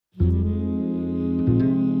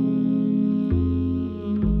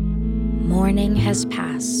morning has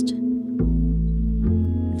passed.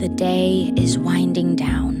 The day is winding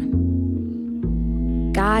down.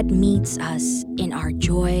 God meets us in our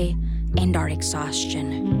joy and our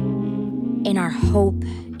exhaustion, in our hope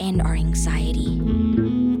and our anxiety.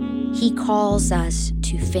 He calls us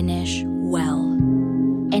to finish well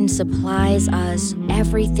and supplies us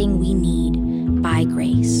everything we need by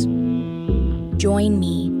grace. Join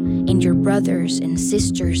me and your brothers and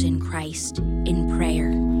sisters in Christ in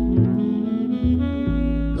prayer.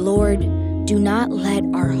 Lord, do not let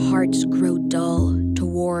our hearts grow dull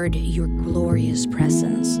toward your glorious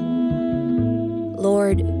presence.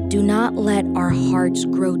 Lord, do not let our hearts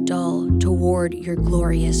grow dull toward your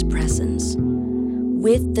glorious presence.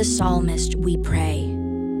 With the psalmist we pray,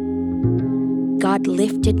 God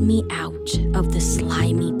lifted me out of the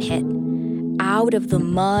slimy pit, out of the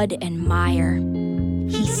mud and mire.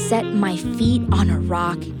 He set my feet on a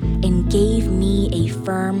rock and gave me a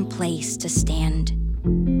firm place to stand.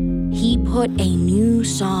 He put a new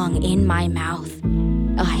song in my mouth,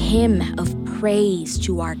 a hymn of praise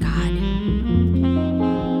to our God.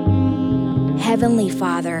 Heavenly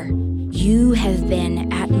Father, you have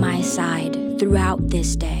been at my side throughout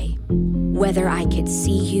this day, whether I could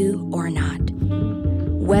see you or not,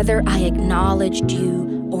 whether I acknowledged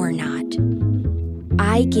you or not.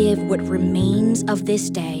 I give what remains of this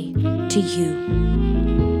day to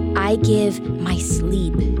you. I give my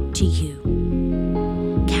sleep to you.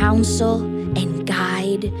 Counsel and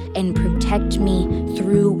guide and protect me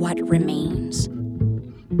through what remains.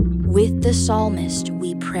 With the psalmist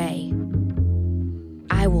we pray,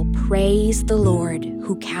 I will praise the Lord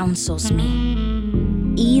who counsels me.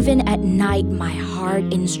 Even at night my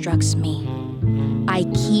heart instructs me. I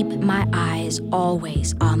keep my eyes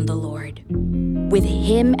always on the Lord. With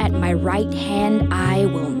him at my right hand, I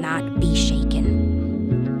will not be shaken.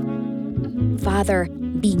 Father,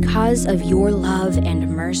 because of your love and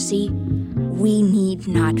mercy, we need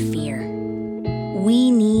not fear.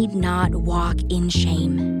 We need not walk in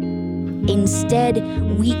shame. Instead,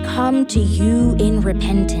 we come to you in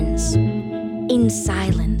repentance. In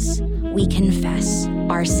silence, we confess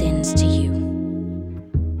our sins to you.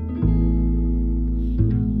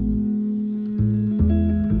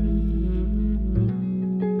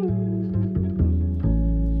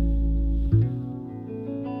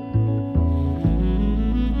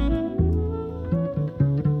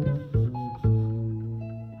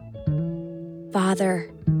 Father,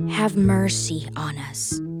 have mercy on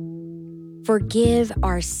us. Forgive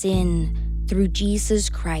our sin through Jesus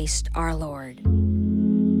Christ our Lord.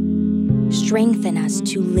 Strengthen us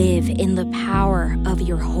to live in the power of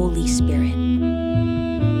your Holy Spirit.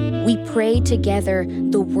 We pray together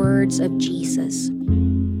the words of Jesus.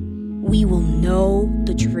 We will know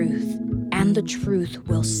the truth, and the truth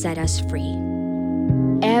will set us free.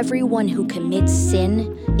 Everyone who commits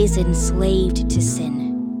sin is enslaved to sin.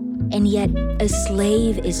 And yet, a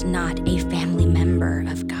slave is not a family member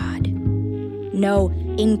of God. No,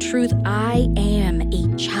 in truth, I am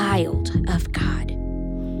a child of God.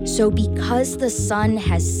 So because the Son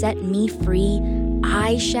has set me free,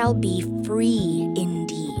 I shall be free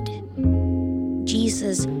indeed.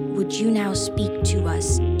 Jesus, would you now speak to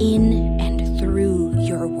us in and through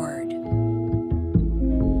your word?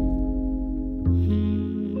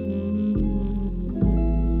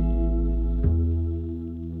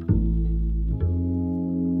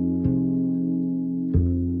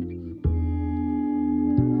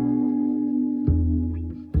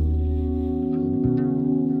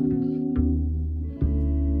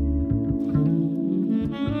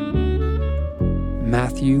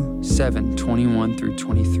 Matthew 7:21 through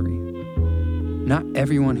 23. Not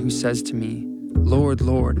everyone who says to me, Lord,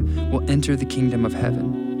 Lord, will enter the kingdom of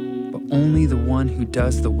heaven, but only the one who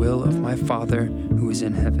does the will of my Father who is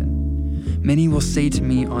in heaven. Many will say to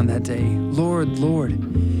me on that day, Lord,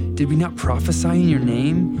 Lord, did we not prophesy in your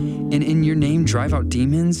name, and in your name drive out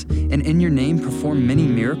demons, and in your name perform many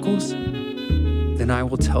miracles? Then I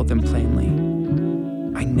will tell them plainly,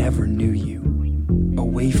 I never knew you.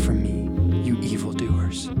 Away from me, you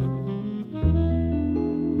evildoers.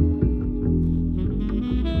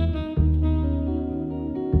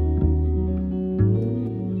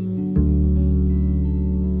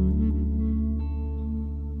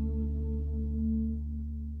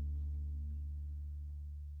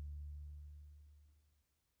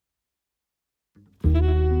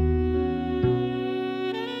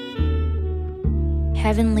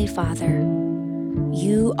 Heavenly Father,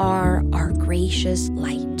 you are our gracious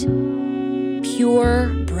light, pure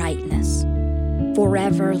brightness,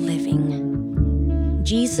 forever living.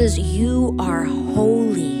 Jesus, you are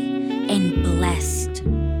holy and blessed.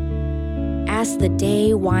 as the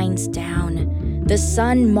day winds down, the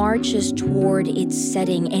sun marches toward its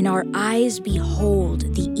setting, and our eyes behold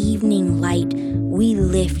the evening light, we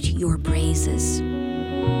lift your praises.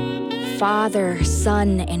 Father,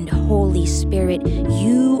 Son, and Holy Spirit,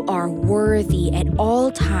 you are worthy at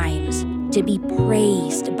all times to be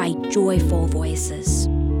praised by joyful voices.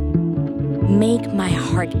 Make my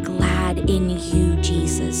heart glad in you,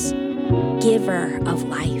 Jesus, giver of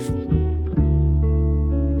life.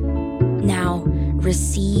 Now,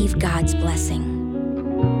 receive God's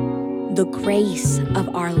blessing. The grace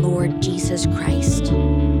of our Lord Jesus Christ,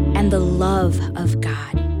 and the love of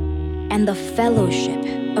God, and the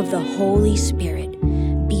fellowship of the Holy Spirit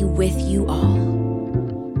be with you all.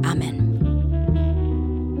 Amen.